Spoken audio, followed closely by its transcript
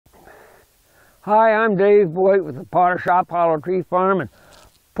Hi, I'm Dave Boyt with the Potter Shop Hollow Tree Farm and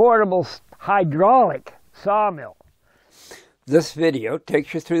portable hydraulic sawmill. This video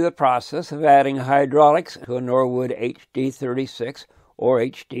takes you through the process of adding hydraulics to a Norwood HD36 or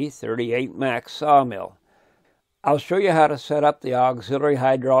HD38 Max sawmill. I'll show you how to set up the auxiliary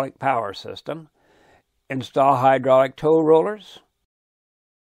hydraulic power system, install hydraulic tow rollers,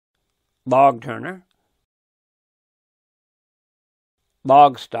 log turner,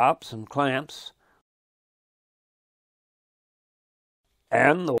 log stops and clamps,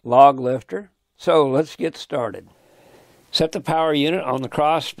 and the log lifter. So let's get started. Set the power unit on the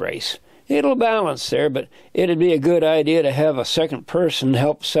cross brace. It'll balance there, but it'd be a good idea to have a second person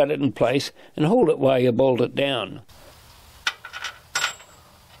help set it in place and hold it while you bolt it down.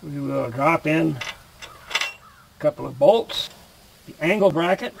 We will drop in a couple of bolts. The angle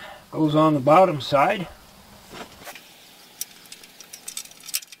bracket goes on the bottom side.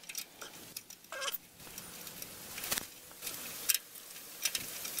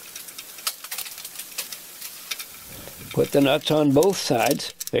 Put the nuts on both sides,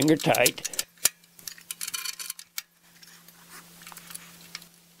 finger tight.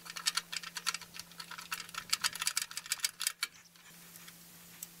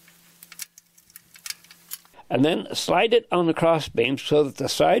 And then slide it on the cross beam so that the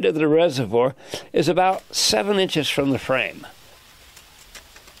side of the reservoir is about 7 inches from the frame.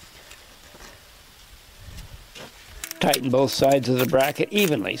 Tighten both sides of the bracket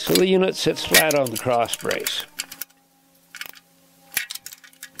evenly so the unit sits flat on the cross brace.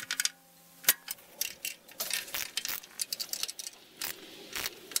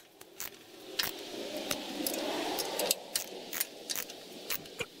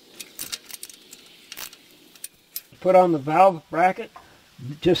 Put on the valve bracket.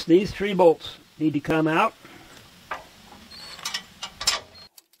 Just these 3 bolts need to come out.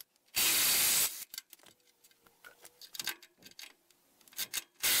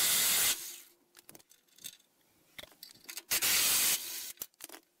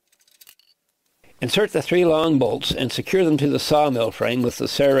 Insert the 3 long bolts and secure them to the sawmill frame with the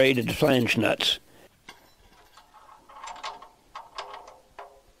serrated flange nuts.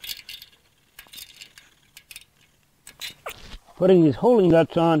 Putting these holding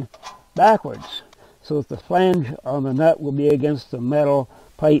nuts on backwards so that the flange on the nut will be against the metal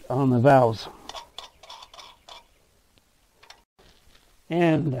plate on the valves.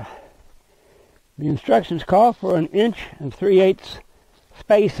 And the instructions call for 1 3/8 inch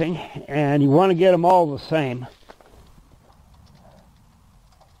spacing, and you want to get them all the same.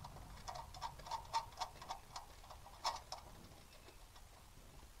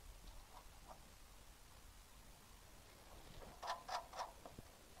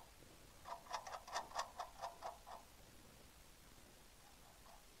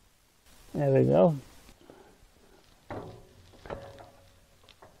 There we go.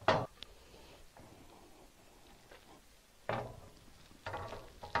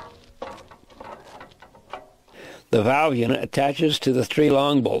 The valve unit attaches to the 3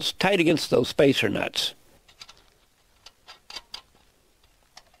 long bolts, tight against those spacer nuts.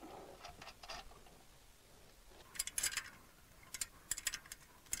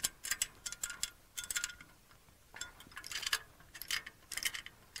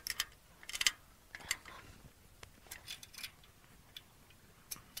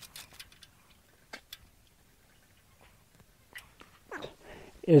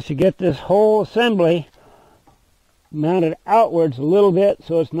 Is to get this whole assembly mounted outwards a little bit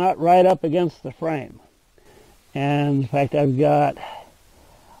so it's not right up against the frame. And in fact, I've got,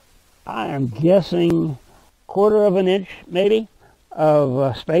 I am guessing, 1/4 inch maybe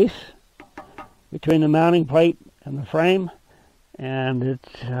of space between the mounting plate and the frame, and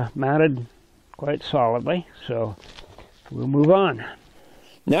it's mounted quite solidly, so we'll move on.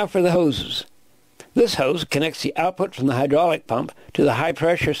 Now for the hoses. This hose connects the output from the hydraulic pump to the high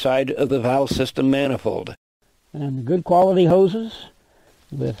pressure side of the valve system manifold. And good quality hoses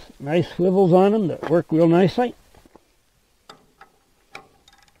with nice swivels on them that work real nicely.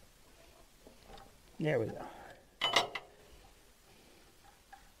 There we go.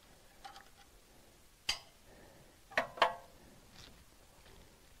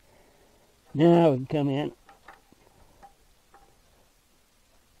 Now we can come in,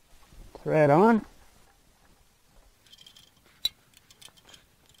 thread on.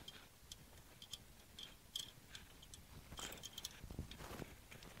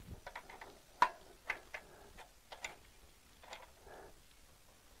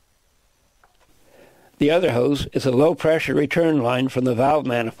 The other hose is a low-pressure return line from the valve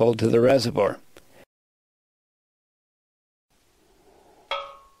manifold to the reservoir.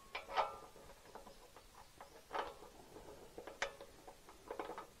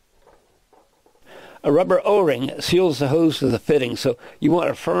 A rubber O-ring seals the hose to the fitting, so you want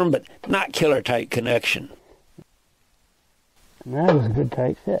a firm but not killer tight connection. And that was a good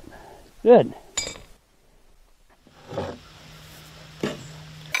tight fit. Good.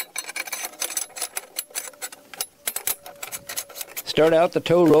 Start out the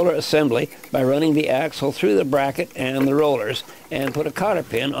toe roller assembly by running the axle through the bracket and the rollers, and put a cotter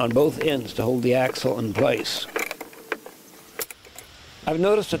pin on both ends to hold the axle in place. I've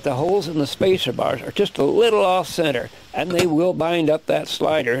noticed that the holes in the spacer bars are just a little off center, and they will bind up that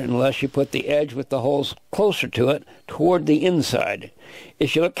slider unless you put the edge with the holes closer to it toward the inside.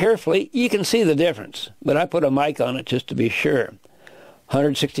 If you look carefully, you can see the difference, but I put a mic on it just to be sure.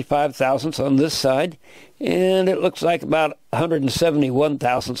 165 thousandths on this side, and it looks like about 171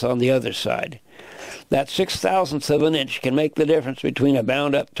 thousandths on the other side. That 6 thousandths of an inch can make the difference between a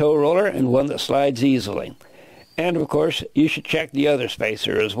bound-up toe roller and one that slides easily. And of course, you should check the other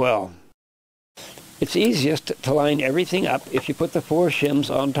spacer as well. It's easiest to line everything up if you put the 4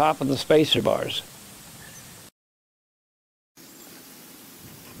 shims on top of the spacer bars.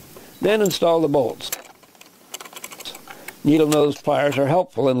 Then install the bolts. Needle nose pliers are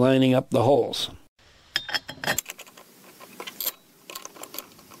helpful in lining up the holes.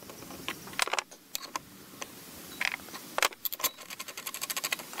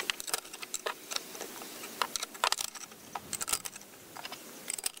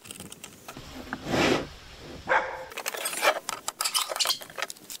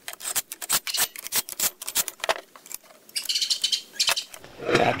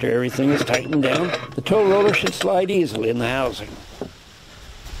 After everything is tightened down, the toe roller should slide easily in the housing.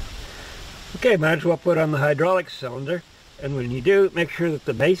 Okay, might as well put on the hydraulic cylinder, and when you do, make sure that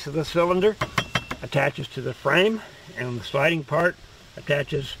the base of the cylinder attaches to the frame and the sliding part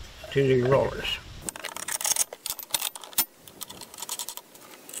attaches to the rollers.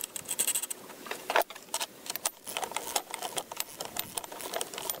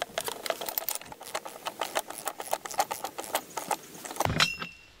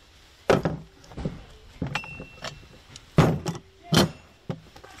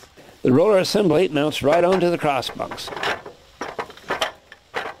 The roller assembly mounts right onto the cross bunks.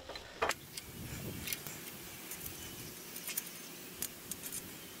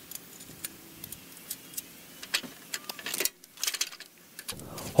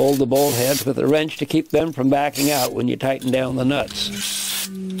 Hold the bolt heads with a wrench to keep them from backing out when you tighten down the nuts.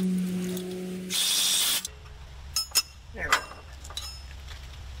 There we go.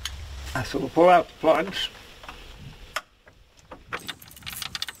 So we'll pull out the plugs.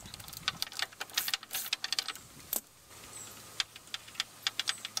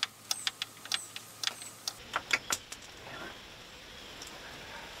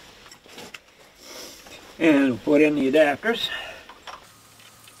 And put in the adapters.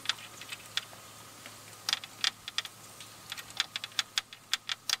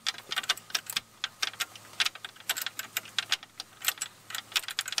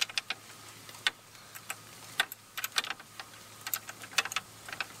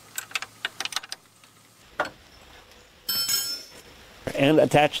 And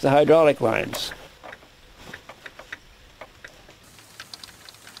attach the hydraulic lines.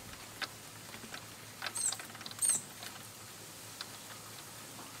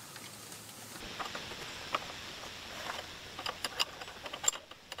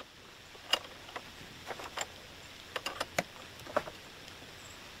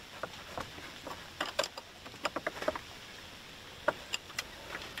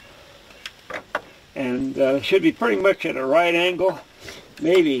 And should be pretty much at a right angle,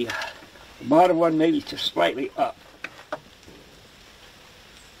 maybe the bottom one maybe just slightly up.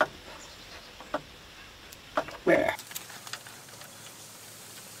 There.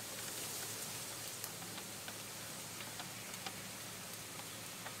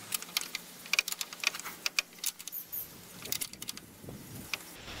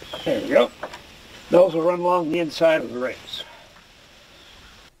 There we go. Those will run along the inside of the race.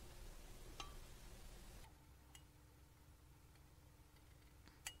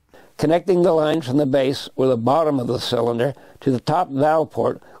 Connecting the lines from the base or the bottom of the cylinder to the top valve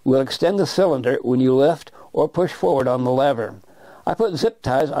port will extend the cylinder when you lift or push forward on the lever. I put zip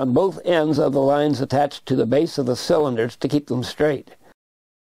ties on both ends of the lines attached to the base of the cylinders to keep them straight.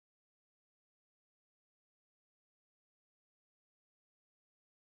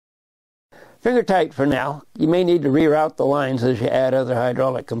 Finger tight for now. You may need to reroute the lines as you add other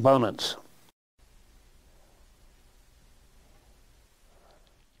hydraulic components.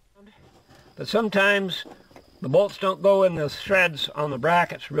 But sometimes the bolts don't go in the threads on the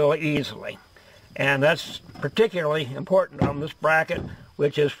brackets really easily. And that's particularly important on this bracket,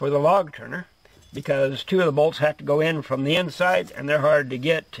 which is for the log turner. because two of the bolts have to go in from the inside and they're hard to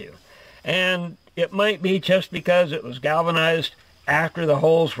get to. And it might be just because it was galvanized after the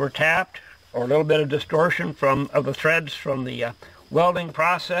holes were tapped, or a little bit of distortion of the threads from the welding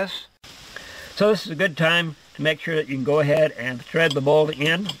process. So this is a good time to make sure that you can go ahead and thread the bolt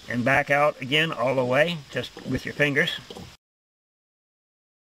in and back out again all the way, just with your fingers.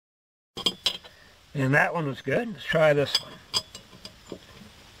 And that one was good. Let's try this one.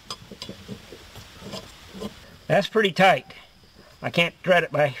 That's pretty tight. I can't thread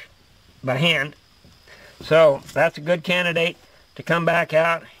it by hand. So that's a good candidate to come back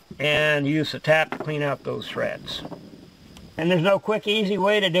out and use the tap to clean out those threads. And there's no quick, easy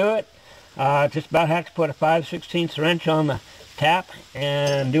way to do it. Just about have to put a 5/16 wrench on the tap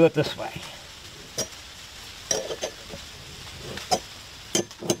and do it this way.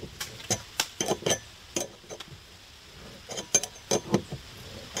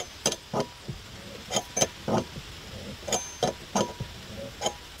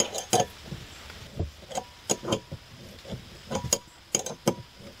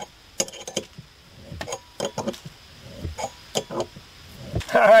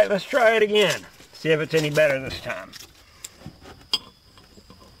 All right, let's try it again. See if it's any better this time.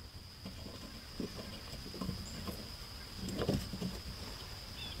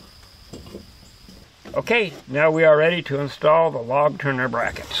 Okay, now we are ready to install the log turner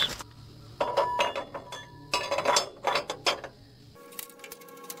brackets.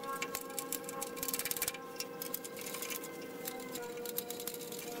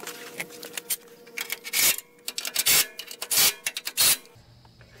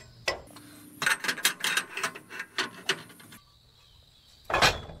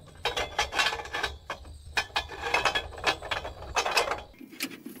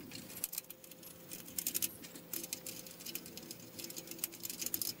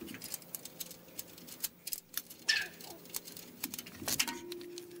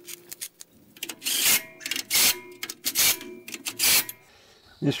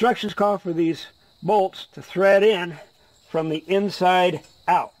 The instructions call for these bolts to thread in from the inside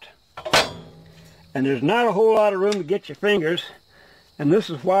out. And there's not a whole lot of room to get your fingers, and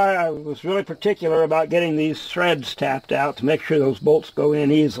this is why I was really particular about getting these threads tapped out to make sure those bolts go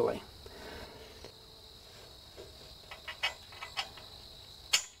in easily.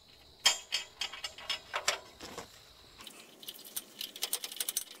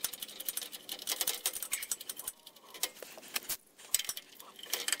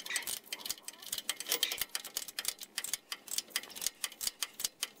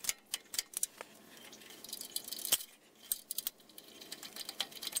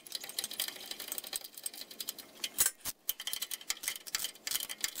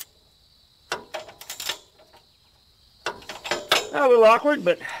 A little awkward,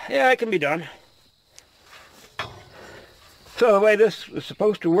 but yeah, it can be done. So the way this is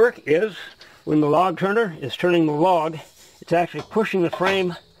supposed to work is when the log turner is turning the log, it's actually pushing the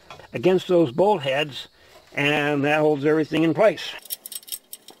frame against those bolt heads, and that holds everything in place.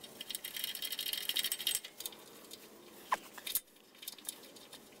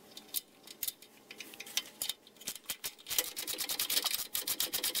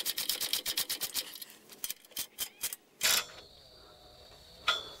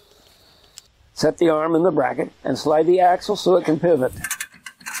 Set the arm in the bracket and slide the axle so it can pivot.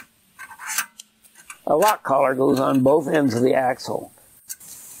 A lock collar goes on both ends of the axle.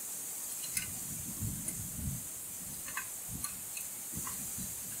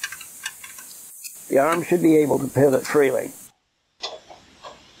 The arm should be able to pivot freely.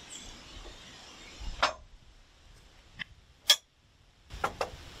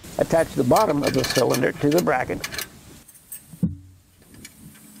 Attach the bottom of the cylinder to the bracket.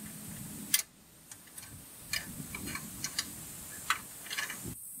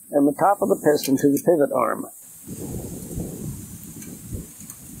 And the top of the piston to the pivot arm.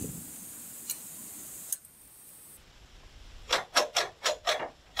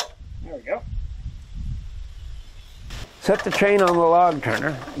 There we go. Set the chain on the log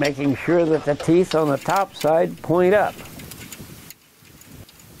turner, making sure that the teeth on the top side point up.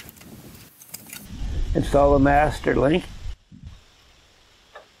 Install the master link.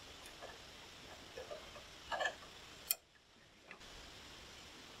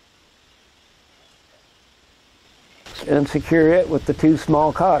 And secure it with the two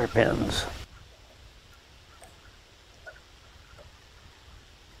small cotter pins.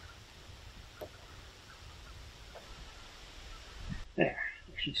 There,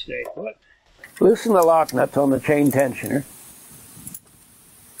 it should stay put. Loosen the lock nuts on the chain tensioner.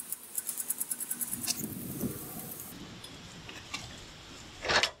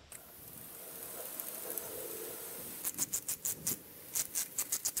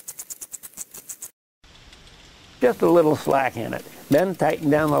 just a little slack in it. Then tighten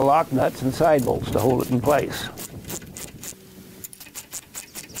down the lock nuts and side bolts to hold it in place.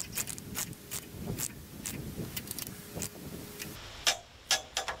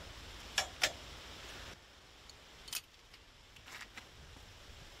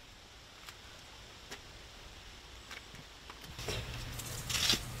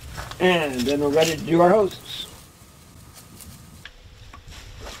 And then we're ready to do our hoses.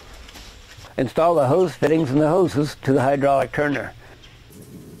 Install the hose fittings and the hoses to the hydraulic turner.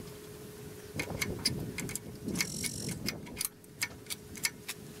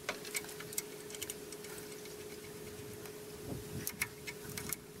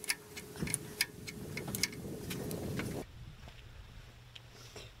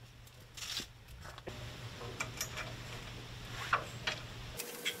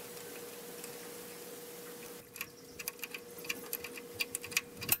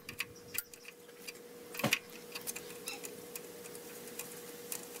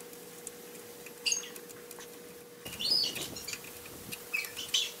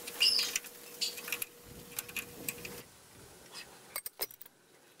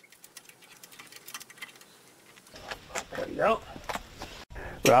 There you go.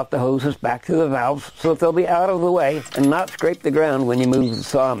 Route the hoses back to the valves so that they'll be out of the way and not scrape the ground when you move the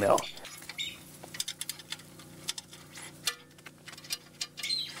sawmill.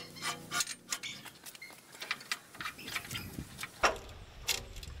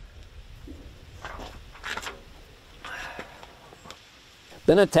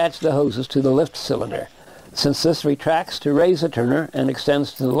 Then attach the hoses to the lift cylinder. Since this retracts to raise the turner and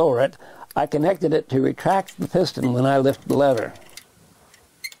extends to lower it, I connected it to retract the piston when I lift the lever.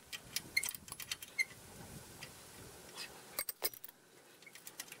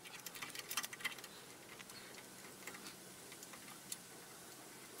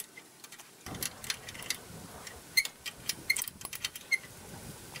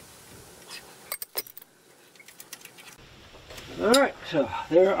 Alright, so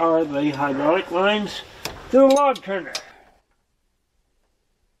there are the hydraulic lines to the log turner.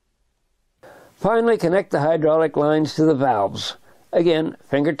 Finally, connect the hydraulic lines to the valves. Again,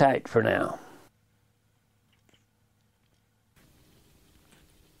 finger tight for now.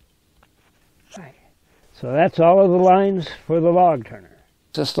 So that's all of the lines for the log turner.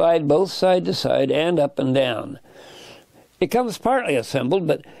 To slide both side to side and up and down. It comes partly assembled,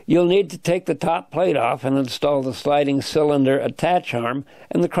 but you'll need to take the top plate off and install the sliding cylinder attach arm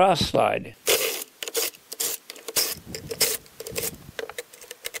and the cross slide.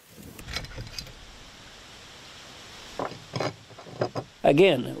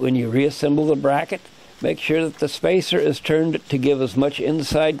 Again, when you reassemble the bracket, make sure that the spacer is turned to give as much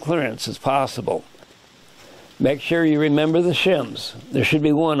inside clearance as possible. Make sure you remember the shims. There should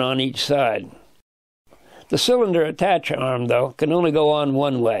be one on each side. The cylinder attach arm, though, can only go on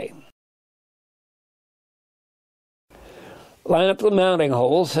one way. Line up the mounting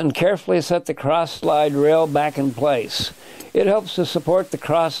holes and carefully set the cross slide rail back in place. It helps to support the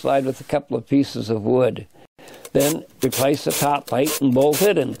cross slide with a couple of pieces of wood. Then replace the top plate and bolt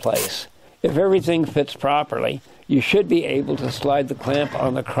it in place. If everything fits properly, you should be able to slide the clamp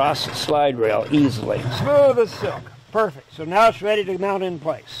on the cross slide rail easily. Smooth as silk. Perfect. So now it's ready to mount in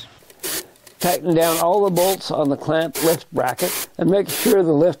place. Tighten down all the bolts on the clamp lift bracket and make sure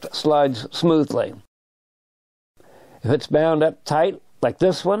the lift slides smoothly. If it's bound up tight, like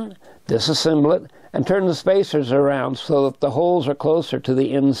this one, disassemble it and turn the spacers around so that the holes are closer to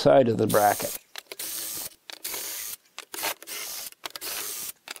the inside of the bracket.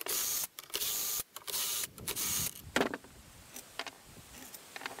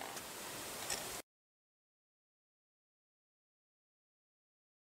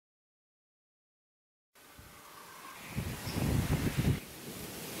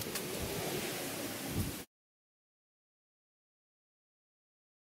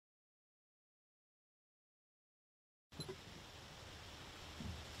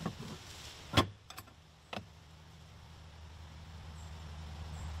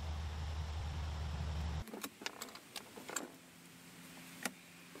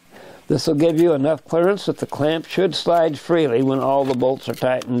 This will give you enough clearance that the clamp should slide freely when all the bolts are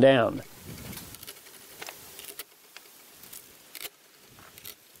tightened down.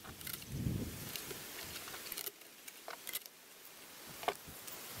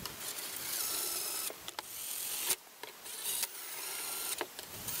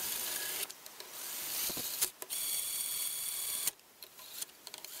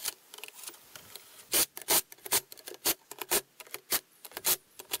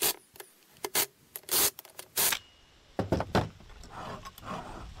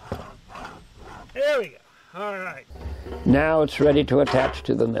 All right. Now it's ready to attach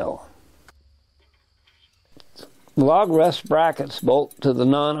to the mill. Log rest brackets bolt to the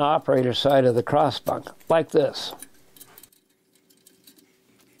non-operator side of the crossbunk, like this.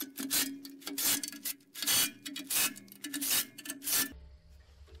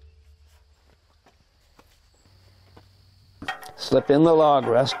 Slip in the log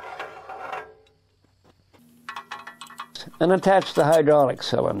rest and attach the hydraulic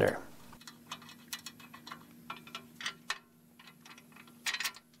cylinder.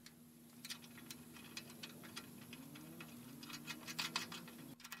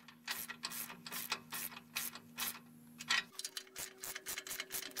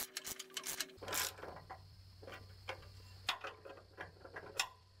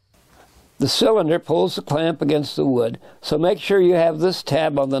 The cylinder pulls the clamp against the wood, so make sure you have this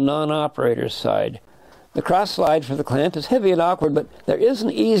tab on the non-operator's side. The cross slide for the clamp is heavy and awkward, but there is an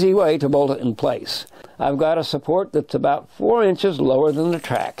easy way to bolt it in place. I've got a support that's about 4 inches lower than the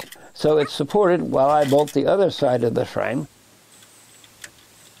track, so it's supported while I bolt the other side of the frame.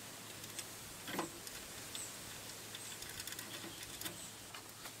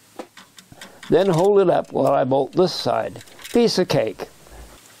 Then hold it up while I bolt this side. Piece of cake.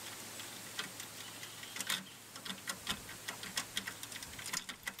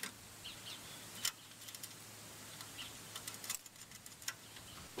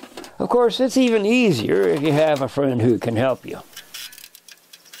 Of course, it's even easier if you have a friend who can help you.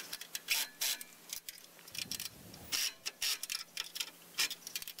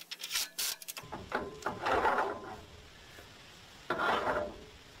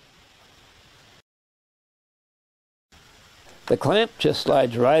 The clamp just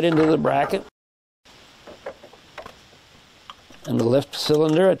slides right into the bracket, and the lift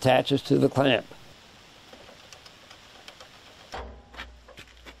cylinder attaches to the clamp.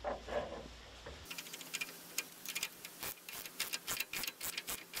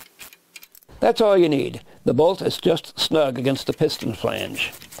 That's all you need. The bolt is just snug against the piston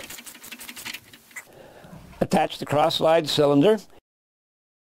flange. Attach the cross-slide cylinder.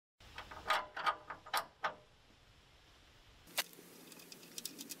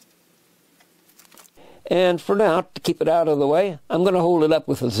 And for now, to keep it out of the way, I'm going to hold it up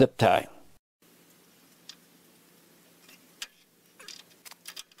with a zip tie.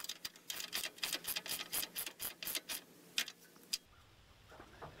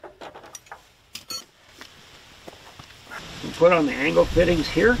 Put on the angle fittings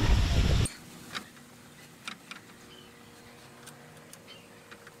here.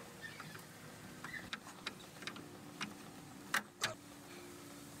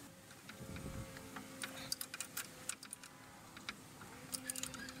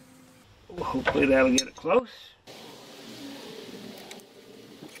 Hopefully that'll get it close.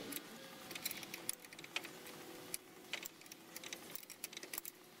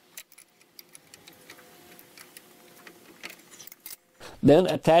 Then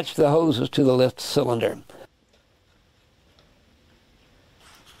attach the hoses to the lift cylinder.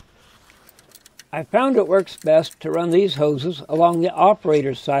 I found it works best to run these hoses along the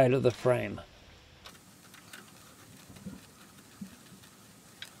operator's side of the frame.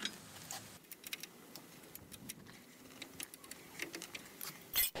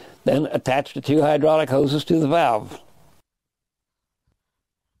 Then attach the 2 hydraulic hoses to the valve.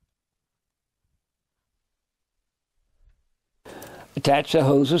 Attach the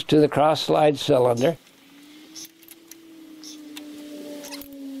hoses to the cross-slide cylinder.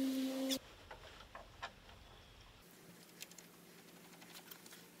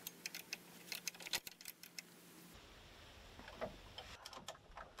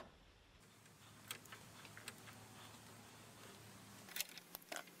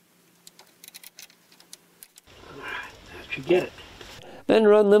 That should get it. Then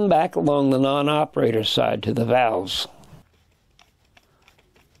run them back along the non-operator side to the valves.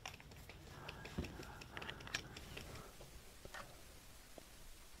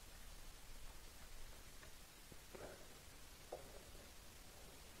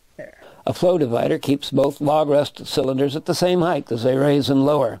 A flow divider keeps both log rest cylinders at the same height as they raise and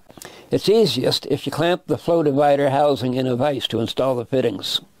lower. It's easiest if you clamp the flow divider housing in a vise to install the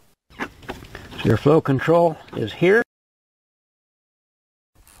fittings. Your flow control is here.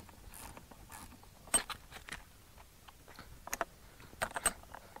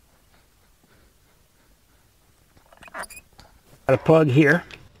 Got a plug here.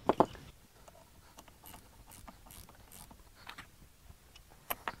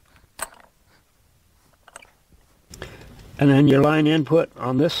 And then your line input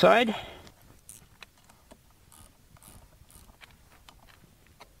on this side.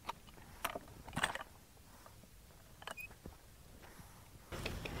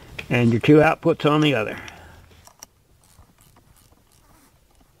 and your two outputs on the other.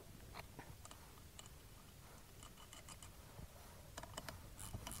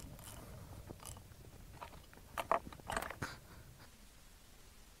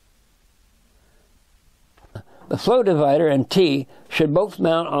 The flow divider and T should both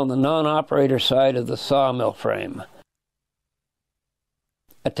mount on the non-operator side of the sawmill frame.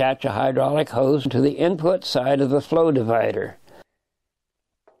 Attach a hydraulic hose to the input side of the flow divider.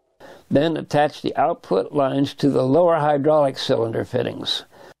 Then attach the output lines to the lower hydraulic cylinder fittings.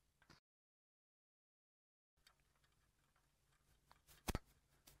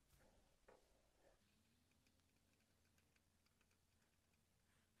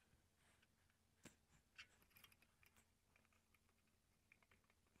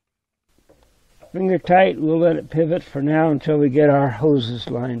 Finger tight, we'll let it pivot for now until we get our hoses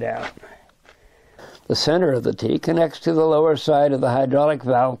lined out. The center of the T connects to the lower side of the hydraulic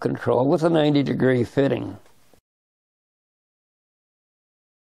valve control with a 90-degree fitting.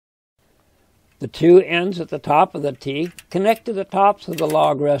 The two ends at the top of the T connect to the tops of the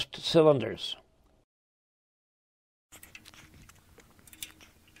log rest cylinders.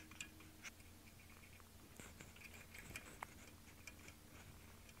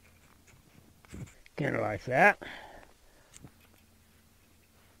 Kind of like that.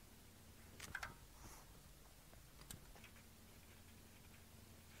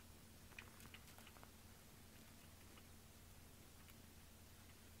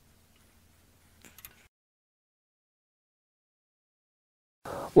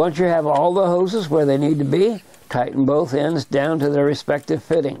 Once you have all the hoses where they need to be, tighten both ends down to their respective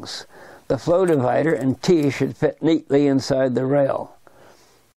fittings. The flow divider and T should fit neatly inside the rail.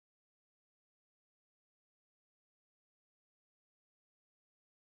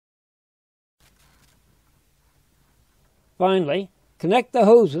 Finally, connect the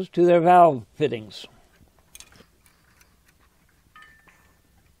hoses to their valve fittings.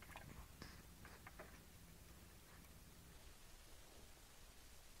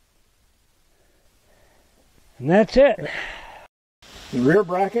 And that's it. The rear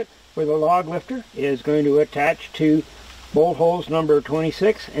bracket for the log lifter is going to attach to bolt holes number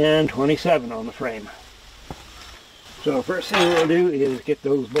 26 and 27 on the frame. So first thing we'll do is get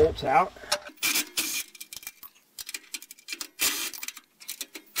those bolts out.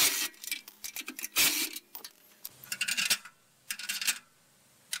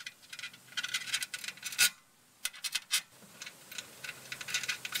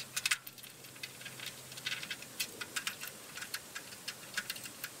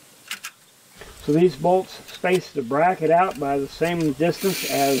 So these bolts space the bracket out by the same distance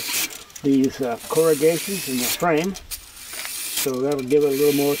as these corrugations in the frame. So that'll give it a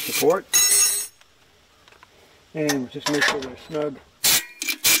little more support. And just make sure they're snug.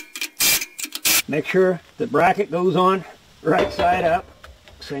 Make sure the bracket goes on right side up,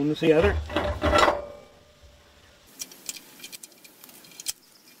 same as the other.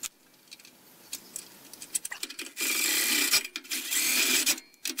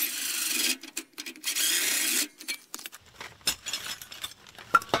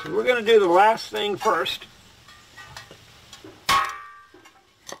 So we're going to do the last thing first.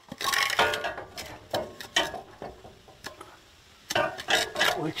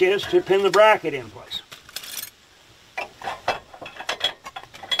 Which is to pin the bracket in place.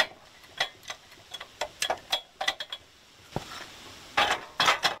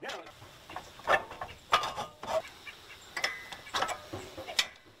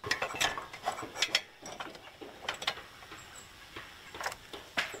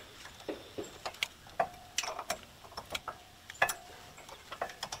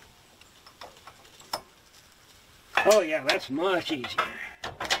 Oh yeah, that's much easier.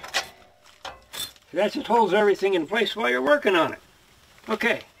 That just holds everything in place while you're working on it.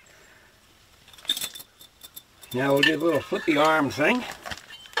 Okay. Now we'll do a little flippy arm thing.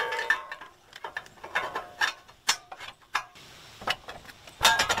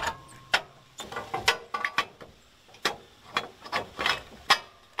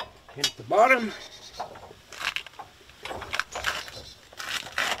 Hit the bottom.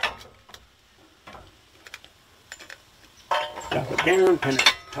 Drop it down, pin it at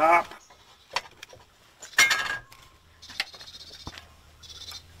the top.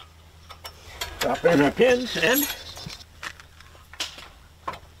 Drop in our pins and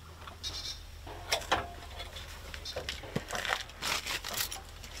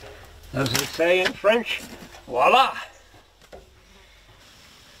as they say in French, voila!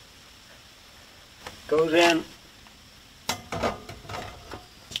 Goes in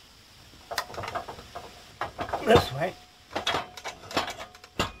this way.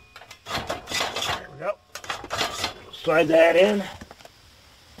 slide that in.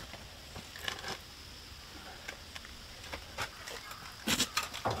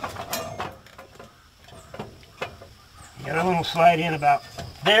 The other one will slide in about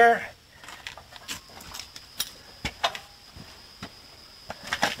there.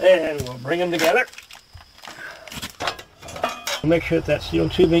 And we'll bring them together. Make sure that steel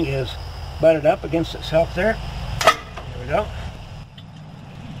tubing is butted up against itself there. There we go.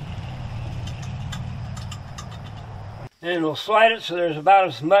 And we'll slide it so there's about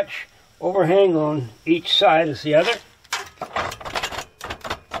as much overhang on each side as the other.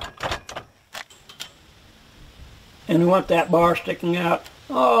 And we want that bar sticking out,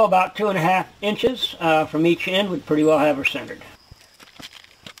 about 2.5 inches from each end. We'd pretty well have her centered.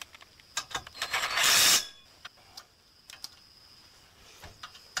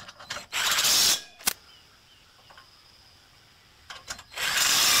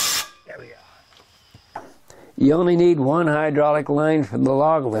 There we go. You only need one hydraulic line for the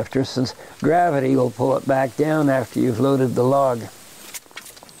log lifter, since gravity will pull it back down after you've loaded the log.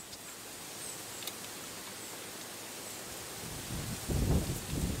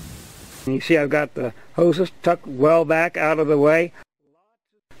 You see I've got the hoses tucked well back out of the way.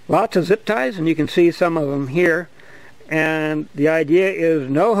 Lots of zip ties, and you can see some of them here. And the idea is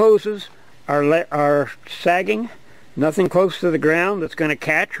no hoses are sagging, nothing close to the ground that's going to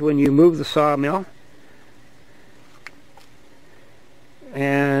catch when you move the sawmill.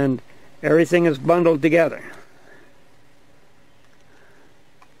 And everything is bundled together.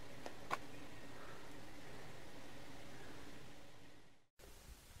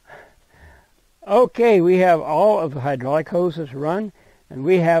 Okay, we have all of the hydraulic hoses run, and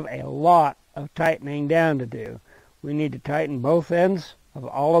we have a lot of tightening down to do. We need to tighten both ends of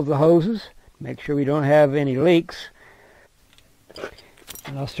all of the hoses, make sure we don't have any leaks.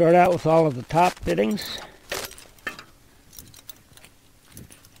 And I'll start out with all of the top fittings.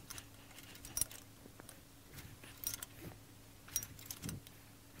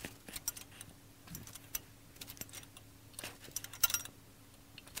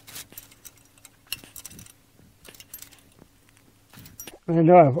 I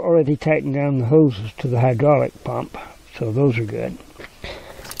know I've already tightened down the hoses to the hydraulic pump, so those are good.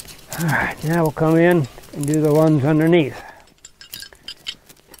 Alright, now we'll come in and do the ones underneath.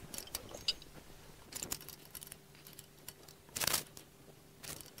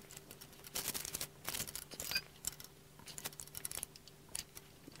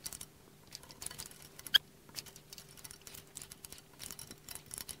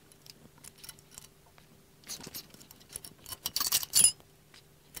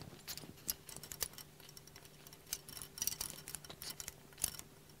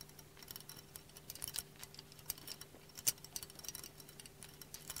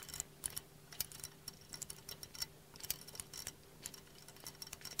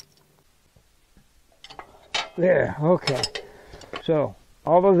 There, okay. So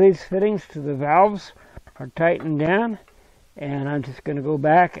all of these fittings to the valves are tightened down, and I'm just going to go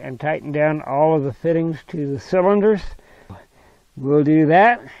back and tighten down all of the fittings to the cylinders. We'll do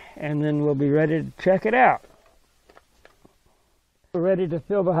that, and then we'll be ready to check it out. We're ready to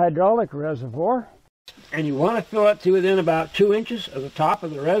fill the hydraulic reservoir, and you want to fill it to within about 2 inches of the top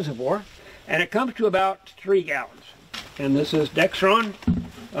of the reservoir, and it comes to about 3 gallons. And this is Dexron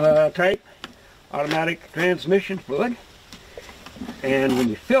type automatic transmission fluid, and when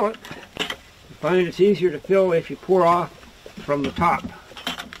you fill it, you find it's easier to fill if you pour off from the top.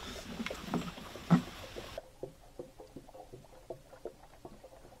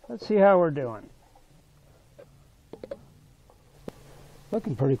 Let's see how we're doing.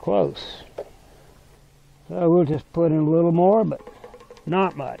 Looking pretty close. So we'll just put in a little more, but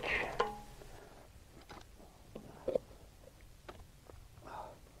not much.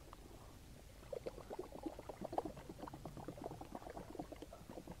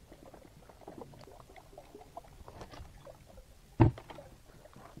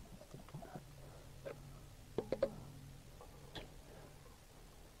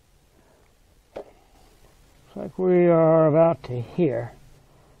 Like we are about to here.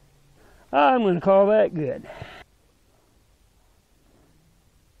 I'm going to call that good.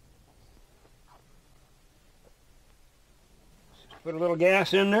 Just put a little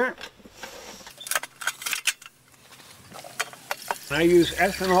gas in there. I use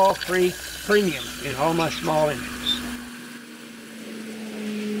ethanol-free premium in all my small engines.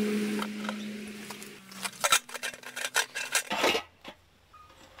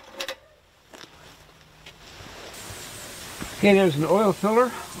 Okay, there's an oil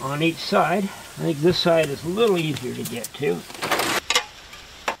filler on each side. I think this side is a little easier to get to.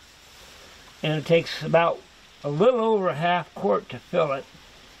 And it takes about a little over a half quart to fill it,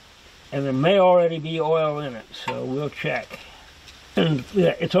 and there may already be oil in it, so we'll check. And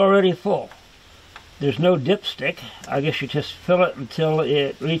yeah, it's already full. There's no dipstick. I guess you just fill it until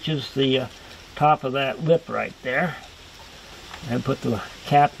it reaches the top of that lip right there. And put the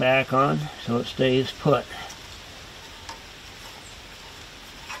cap back on so it stays put.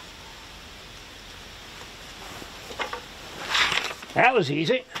 That was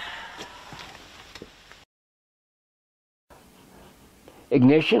easy.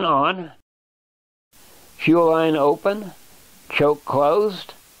 Ignition on. Fuel line open. Choke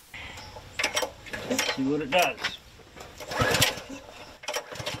closed. Let's see what it does.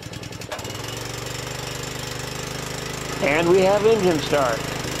 And we have engine start.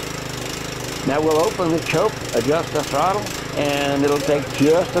 Now we'll open the choke, adjust the throttle, and it'll take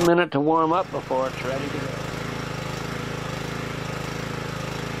just a minute to warm up before it's ready to go.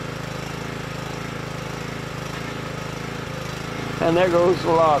 And there goes the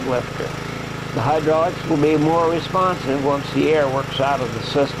log lifter. The hydraulics will be more responsive once the air works out of the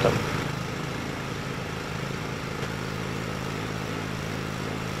system.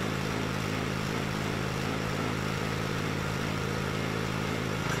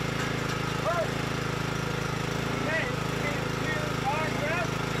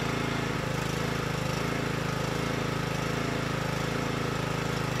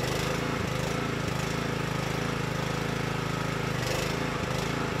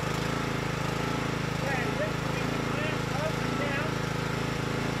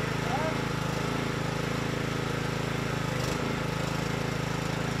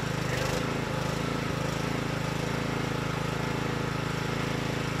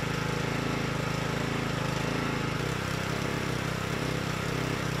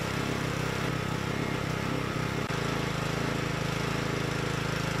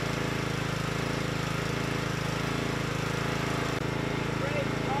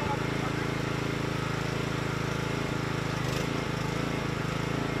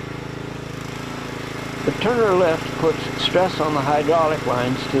 The turner lift puts stress on the hydraulic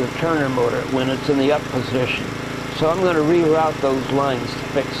lines to the turner motor when it's in the up position. So I'm going to reroute those lines to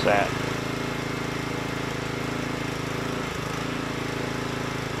fix that.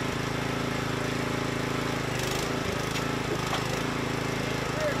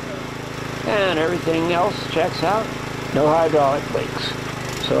 And everything else checks out. No hydraulic leaks.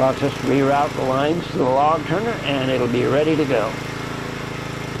 So I'll just reroute the lines to the log turner and it'll be ready to go.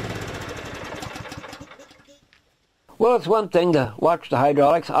 Well, it's one thing to watch the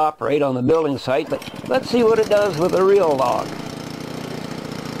hydraulics operate on the building site, but let's see what it does with a real log.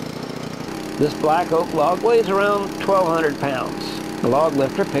 This black oak log weighs around 1,200 pounds. The log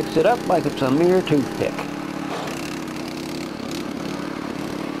lifter picks it up like it's a mere toothpick.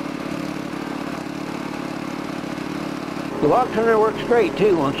 The log turner works great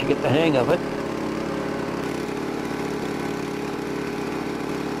too once you get the hang of it.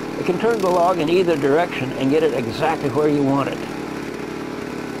 You can turn the log in either direction and get it exactly where you want it.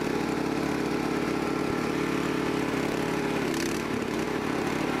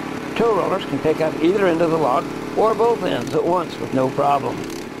 Tow rollers can pick up either end of the log or both ends at once with no problem.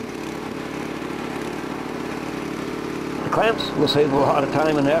 The clamps will save a lot of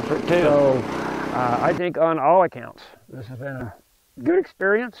time and effort too. So I think on all accounts this has been a good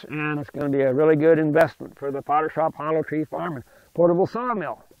experience, and it's going to be a really good investment for the Potter Shop Hollow Tree Farm and portable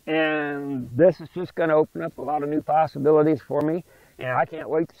sawmill. And this is just going to open up a lot of new possibilities for me, and I can't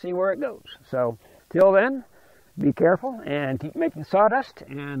wait to see where it goes. So till then, be careful and keep making sawdust,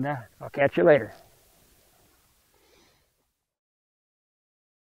 and I'll catch you later.